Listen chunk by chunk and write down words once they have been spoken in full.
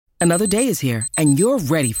Another day is here, and you're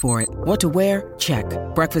ready for it. What to wear? Check.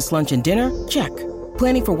 Breakfast, lunch, and dinner? Check.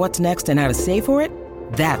 Planning for what's next and how to save for it?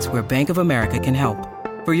 That's where Bank of America can help.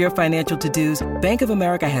 For your financial to-dos, Bank of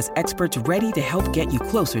America has experts ready to help get you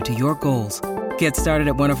closer to your goals. Get started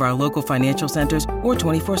at one of our local financial centers or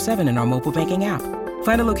 24/7 in our mobile banking app.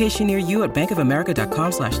 Find a location near you at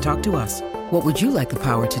bankofamerica.com/talktous. What would you like the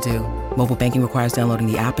power to do? Mobile banking requires downloading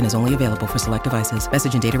the app and is only available for select devices.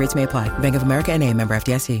 Message and data rates may apply. Bank of America NA, member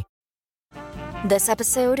FDIC. This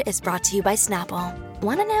episode is brought to you by Snapple.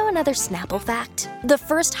 Want to know another Snapple fact? The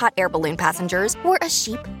first hot air balloon passengers were a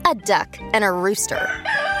sheep, a duck, and a rooster.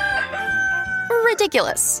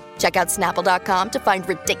 Ridiculous. Check out Snapple.com to find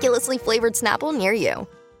ridiculously flavored Snapple near you.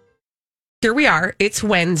 Here we are. It's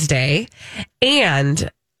Wednesday. And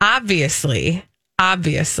obviously,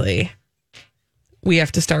 we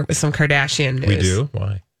have to start with some Kardashian news. We do?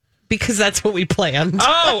 Why? Because that's what we planned.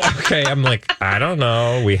 Oh, okay. I'm like, I don't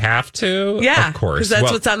know. We have to? Yeah. Of course. Because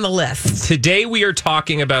that's what's on the list. Today we are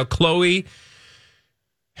talking about Khloe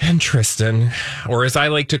and Tristan, or as I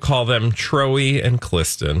like to call them, Troe and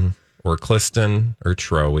Cliston, or Cliston or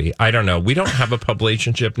Troe. I don't know. We don't have a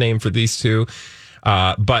publicationship name for these two.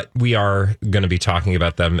 But we are going to be talking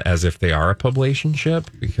about them as if they are a publicationship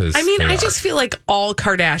because I just feel like all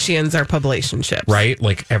Kardashians are publicationships, right?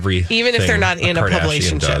 Like even if they're not in a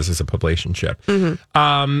publicationship, does is a publicationship.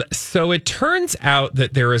 Mm-hmm. So it turns out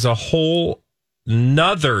that there is a whole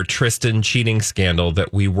nother Tristan cheating scandal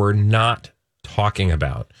that we were not talking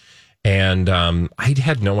about. And I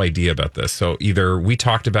had no idea about this. So either we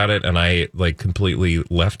talked about it and I like completely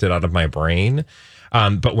left it out of my brain.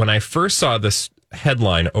 But when I first saw this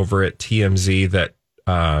headline over at TMZ that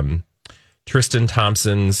Tristan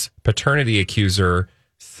Thompson's paternity accuser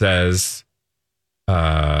says,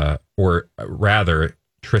 or rather,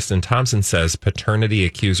 Tristan Thompson says, paternity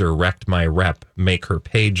accuser wrecked my rep, make her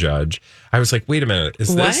pay judge. I was like, wait a minute,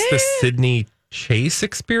 is this the Sydney Chase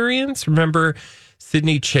experience? Remember,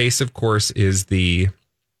 Sydney Chase, of course, is the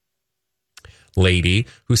lady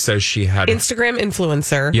who says she had Instagram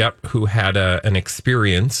influencer. Yep, who had an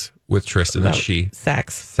experience with Tristan, that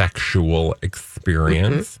sexual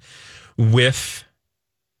experience with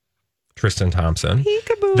Tristan Thompson.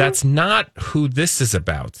 Peekaboo. That's not who this is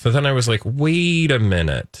about. So then I was like, wait a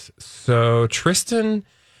minute. So Tristan,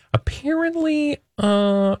 apparently,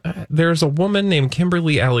 there's a woman named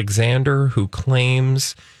Kimberly Alexander who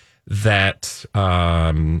claims that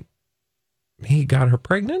he got her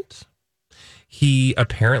pregnant. He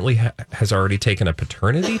apparently has already taken a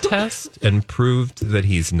paternity test and proved that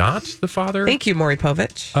he's not the father. Thank you, Maury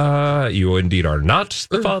Povich. You indeed are not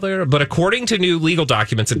the father. But according to new legal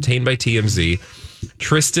documents obtained by TMZ,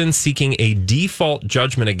 Tristan seeking a default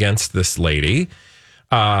judgment against this lady,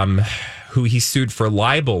 who he sued for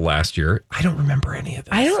libel last year. I don't remember any of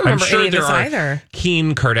this. I don't remember any of this either. There are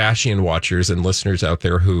keen Kardashian watchers and listeners out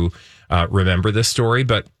there who remember this story,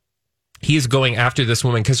 but he's going after this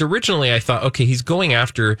woman because originally I thought, okay, he's going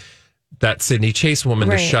after that Sydney Chase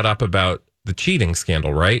woman to shut up about the cheating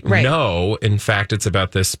scandal, right? No, in fact, it's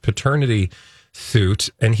about this paternity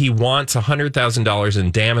suit, and he wants $100,000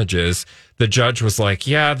 in damages. The judge was like,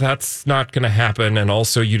 yeah, that's not going to happen, and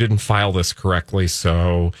also you didn't file this correctly,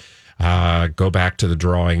 so go back to the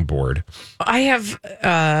drawing board. I have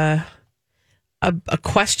a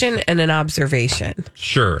question and an observation.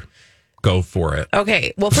 Sure. Go for it.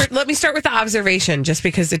 Okay. Well, let me start with the observation, just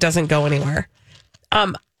because it doesn't go anywhere.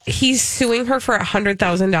 He's suing her for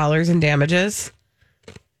 $100,000 in damages.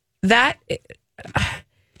 That's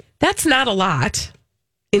not a lot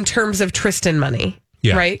in terms of Tristan money,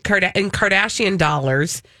 right? In Kardashian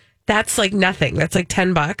dollars, that's like nothing. That's like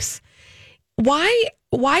 $10.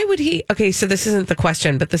 Why would he? Okay, so this isn't the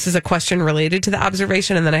question, but this is a question related to the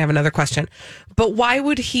observation, and then I have another question. But why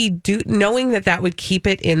would he do, knowing that would keep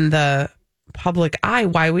it in the public eye,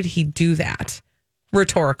 why would he do that?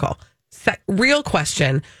 Rhetorical. Real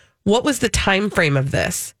question, what was the time frame of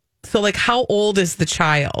this? So, like, how old is the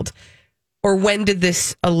child? Or when did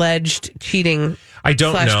this alleged cheating I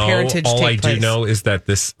don't know. Parentage All I place? do know is that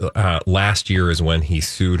this last year is when he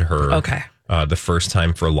sued her. Okay. The first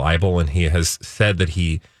time for libel, and he has said that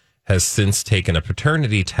he has since taken a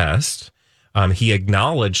paternity test. He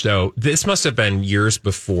acknowledged, though, this must have been years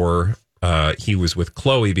before he was with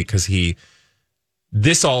Khloe, because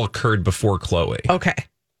this all occurred before Khloe. Okay.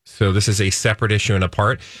 So this is a separate issue and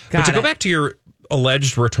apart. But to go back to your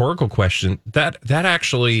alleged rhetorical question, that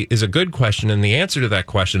actually is a good question. And the answer to that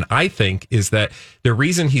question, I think, is that the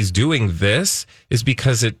reason he's doing this is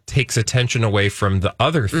because it takes attention away from the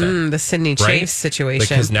other thing. The Sydney Chase situation.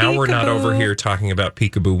 Because now we're not over here talking about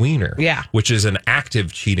Peekaboo Wiener. Yeah. Which is an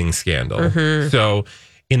active cheating scandal. Mm-hmm. So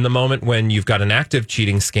in the moment when you've got an active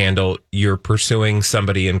cheating scandal, you're pursuing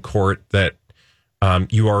somebody in court that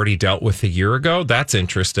you already dealt with a year ago. That's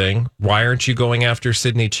interesting. Why aren't you going after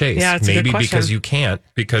Sydney Chase? Yeah, it's a good maybe question. because you can't,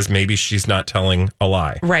 because maybe she's not telling a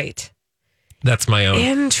lie. Right. That's my own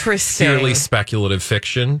interesting, purely speculative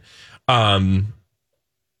fiction. No,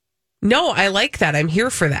 I like that. I'm here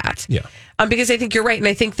for that. Yeah. Because I think you're right. And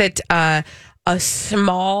I think that a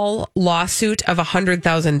small lawsuit of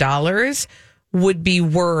 $100,000 would be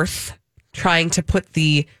worth trying to put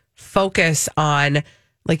the focus on,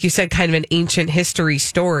 like you said, kind of an ancient history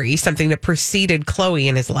story, something that preceded Chloe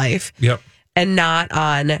in his life. Yep. And not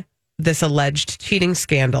on this alleged cheating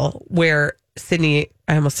scandal where I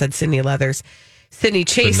almost said Sydney Leathers. Sydney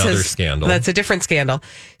Chase Another scandal. That's a different scandal.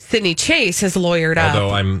 Sydney Chase has lawyered up.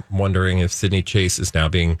 Although I'm wondering if Sydney Chase is now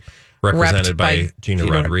being represented by Gina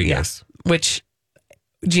Rodriguez. Yeah, which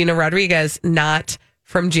Gina Rodriguez, not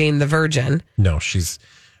from Jane the Virgin. No, she's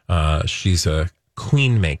a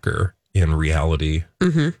queen maker in reality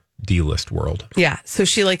D-list world. Yeah, so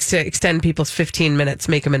she likes to extend people's 15 minutes,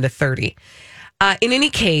 make them into 30. In any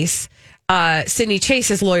case, Sydney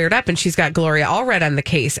Chase is lawyered up and she's got Gloria Allred on the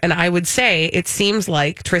case. And I would say it seems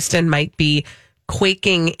like Tristan might be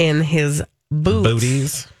quaking in his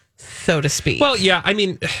booties, so to speak. Well, yeah, I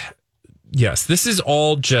mean, yes, this is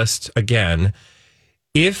all just, again,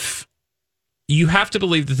 if you have to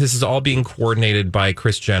believe that this is all being coordinated by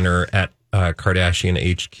Kris Jenner at Kardashian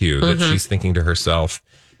HQ, that she's thinking to herself,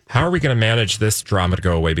 how are we going to manage this drama to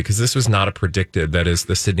go away? Because this was not a predicted, that is,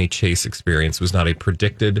 the Sydney Chase experience was not a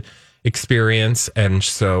predicted experience. And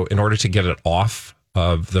so in order to get it off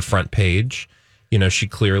of the front page, she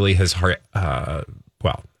clearly has, I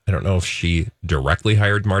don't know if she directly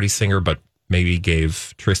hired Marty Singer, but maybe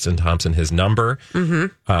gave Tristan Thompson his number,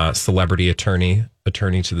 celebrity attorney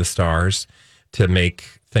to the stars, to make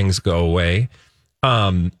things go away.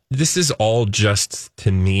 This is all just,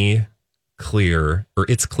 to me, clear, or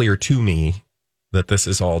it's clear to me that this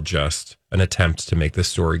is all just an attempt to make this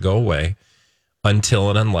story go away until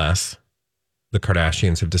and unless the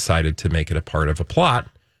Kardashians have decided to make it a part of a plot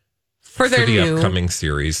for the new upcoming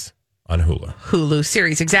series on Hulu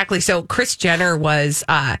series. Exactly. So Kris Jenner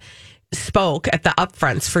spoke at the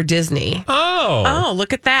upfronts for Disney. Oh,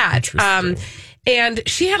 look at that. And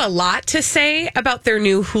she had a lot to say about their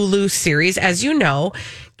new Hulu series. As you know,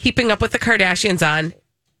 Keeping Up with the Kardashians on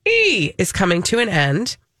E! is coming to an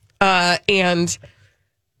end. And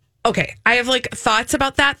okay, I have thoughts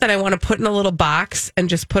about that I want to put in a little box and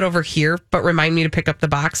just put over here, but remind me to pick up the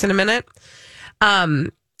box in a minute.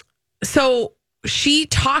 So she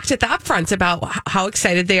talked at the upfronts about how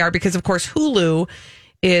excited they are because, of course, Hulu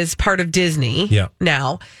is part of Disney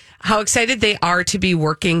now. How excited they are to be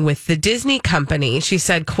working with the Disney company. She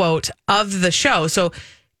said, quote, of the show. So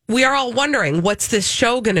we are all wondering, what's this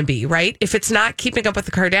show going to be, right? If it's not Keeping Up with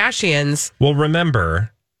the Kardashians. Well,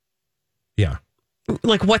 remember,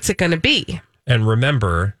 what's it going to be? And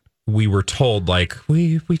remember, we were told,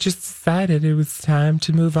 we just decided it was time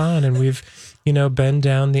to move on. And we've, been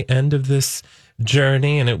down the end of this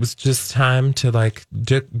journey. And it was just time to,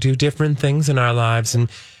 do different things in our lives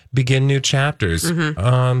and begin new chapters.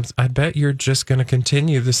 I bet you're just going to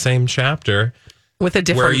continue the same chapter with a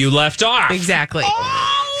different where you left off. Exactly.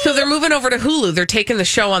 So they're moving over to Hulu. They're taking the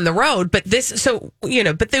show on the road, but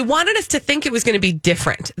but they wanted us to think it was going to be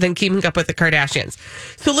different than Keeping Up with the Kardashians.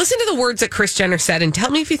 So listen to the words that Kris Jenner said and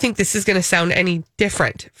tell me if you think this is going to sound any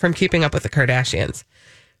different from Keeping Up with the Kardashians.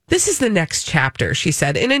 This is the next chapter, she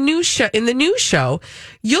said. In the new show,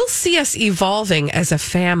 you'll see us evolving as a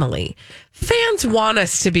family. Fans want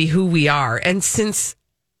us to be who we are, and since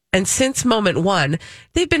moment one,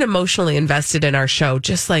 they've been emotionally invested in our show,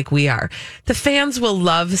 just like we are. The fans will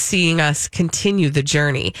love seeing us continue the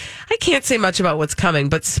journey. I can't say much about what's coming,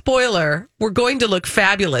 but spoiler, we're going to look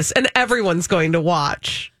fabulous, and everyone's going to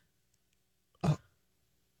watch.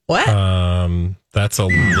 What? That's a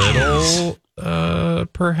little,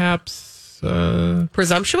 perhaps...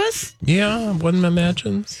 presumptuous? Yeah, one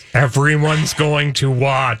imagines. Everyone's going to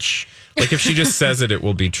watch. If she just says it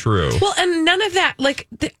will be true. Well, and none of that,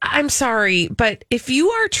 I'm sorry, but if you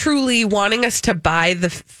are truly wanting us to buy the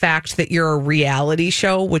fact that you're a reality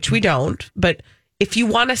show, which we don't, but if you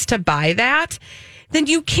want us to buy that, then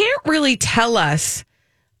you can't really tell us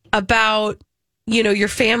about, your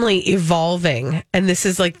family evolving. And this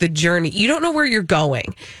is the journey. You don't know where you're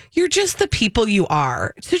going. You're just the people you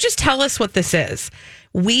are. So just tell us what this is.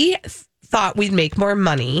 We thought we'd make more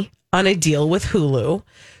money on a deal with Hulu.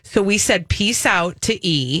 So we said, peace out to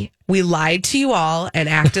E. We lied to you all and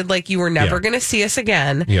acted like you were never going to see us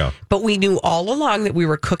again. Yeah. But we knew all along that we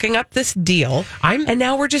were cooking up this deal. And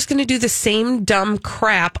now we're just going to do the same dumb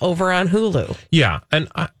crap over on Hulu. Yeah. And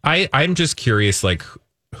I'm just curious, like,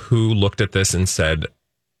 who looked at this and said,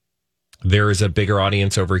 there is a bigger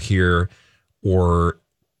audience over here, or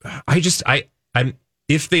I'm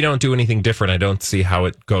if they don't do anything different, I don't see how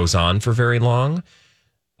it goes on for very long,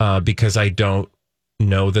 because I don't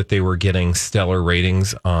know that they were getting stellar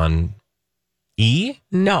ratings on E.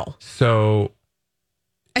 No. So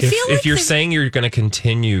I feel like if you're saying you're going to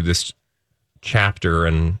continue this chapter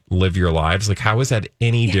and live your lives, like, how is that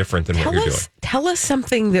any different than what you're doing? Tell us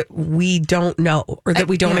something that we don't know or that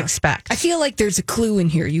we don't expect. I feel like there's a clue in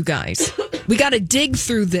here, you guys. We got to dig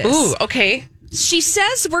through this. Ooh, okay. She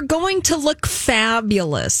says we're going to look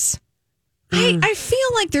fabulous. I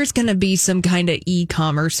feel like there's going to be some kind of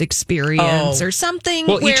e-commerce experience or something.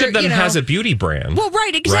 Well, each of them has a beauty brand. Well,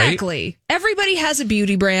 right, exactly. Right? Everybody has a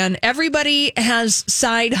beauty brand. Everybody has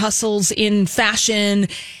side hustles in fashion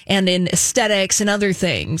and in aesthetics and other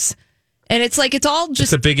things. And it's like, it's all just...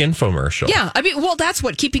 It's a big infomercial. Yeah. I mean, well, that's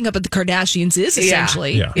what Keeping Up with the Kardashians is,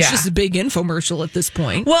 essentially. Yeah. It's just a big infomercial at this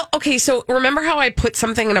point. Well, okay, so remember how I put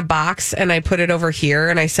something in a box and I put it over here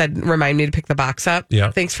and I said, remind me to pick the box up?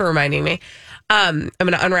 Yeah. Thanks for reminding me. I'm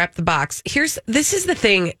going to unwrap the box. This is the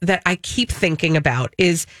thing that I keep thinking about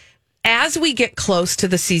is, as we get close to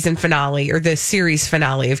the season finale or the series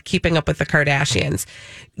finale of Keeping Up with the Kardashians,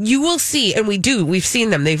 you will see, and we've seen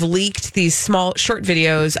them. They've leaked these small, short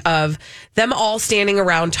videos of them all standing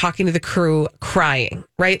around talking to the crew, crying,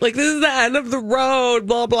 right? Like, this is the end of the road,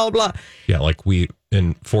 blah, blah, blah. Yeah, like we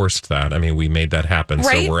enforced that. I mean, we made that happen.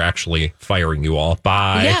 Right? So we're actually firing you all.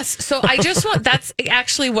 Bye. Yes. So I just want, that's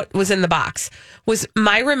actually what was in the box, was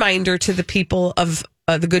my reminder to the people of,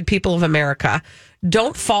 the good people of America.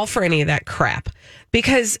 Don't fall for any of that crap,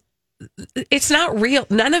 because it's not real.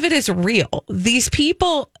 None of it is real. These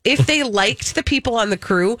people, if they liked the people on the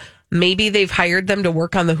crew, maybe they've hired them to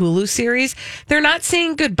work on the Hulu series. They're not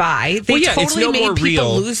saying goodbye. They totally made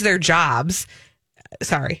people lose their jobs.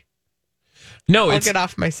 Sorry. No, I'll get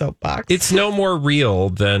off my soapbox. It's no more real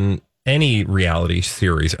than any reality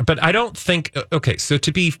series. But I don't think, okay, so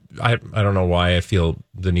I don't know why I feel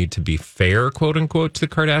the need to be fair, quote unquote, to the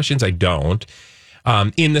Kardashians. I don't.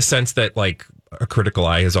 In the sense that, like, a critical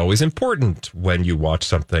eye is always important when you watch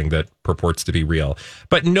something that purports to be real.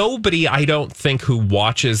 But nobody, I don't think, who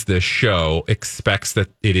watches this show expects that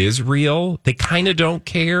it is real. They kind of don't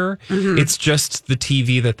care. Mm-hmm. It's just the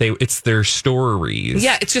TV it's their stories.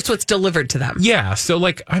 Yeah, it's just what's delivered to them. Yeah, so,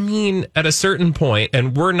 like, I mean, at a certain point,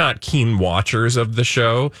 and we're not keen watchers of the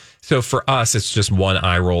show, so for us, it's just one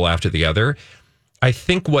eye roll after the other. I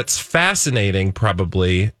think what's fascinating,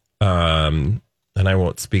 probably, and I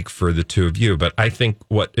won't speak for the two of you, but I think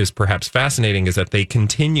what is perhaps fascinating is that they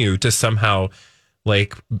continue to somehow,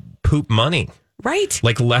 like, poop money, right?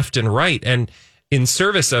 Like, left and right, and in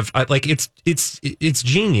service of, like, it's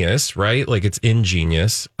genius, right? Like, it's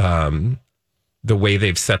ingenious, the way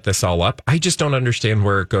they've set this all up. I just don't understand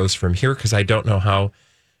where it goes from here, because I don't know how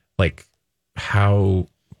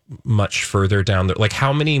much further down there, like,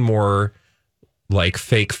 how many more, like,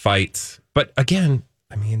 fake fights. But again,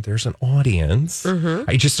 I mean, there's an audience. Mm-hmm.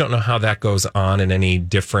 I just don't know how that goes on in any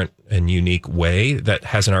different and unique way that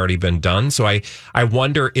hasn't already been done. So I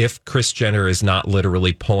wonder if Kris Jenner is not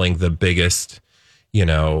literally pulling the biggest, I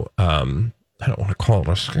don't want to call it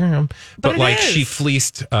a scam, but like, she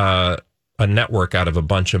fleeced a network out of a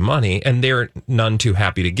bunch of money, and they're none too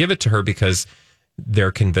happy to give it to her because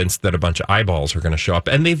they're convinced that a bunch of eyeballs are going to show up.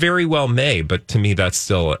 And they very well may, but to me, that's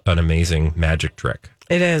still an amazing magic trick.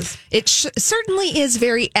 It is. It certainly is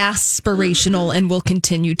very aspirational and will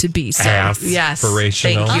continue to be so. Yes.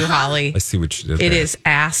 Thank you, Holly. I see what you did It there. is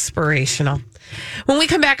aspirational. When we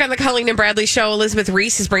come back on the Colleen and Bradley Show, Elizabeth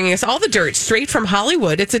Reese is bringing us all the dirt straight from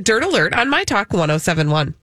Hollywood. It's a Dirt Alert on My Talk 107.1.